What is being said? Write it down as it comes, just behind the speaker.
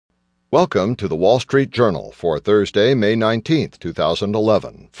Welcome to the Wall Street Journal for Thursday, May 19,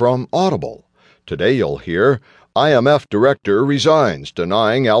 2011, from Audible. Today you'll hear, IMF Director resigns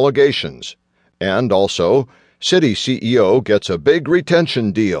denying allegations, and also, Citi CEO gets a big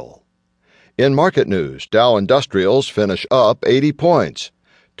retention deal. In market news, Dow Industrials finish up 80 points.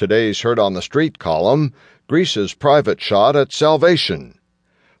 Today's Heard on the Street column, Greece's private shot at salvation.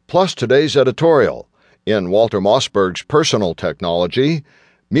 Plus today's editorial, in Walter Mossberg's Personal Technology,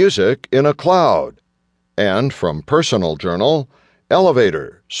 Music in a Cloud. And from Personal Journal,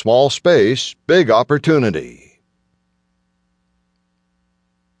 Elevator, Small Space, Big Opportunity.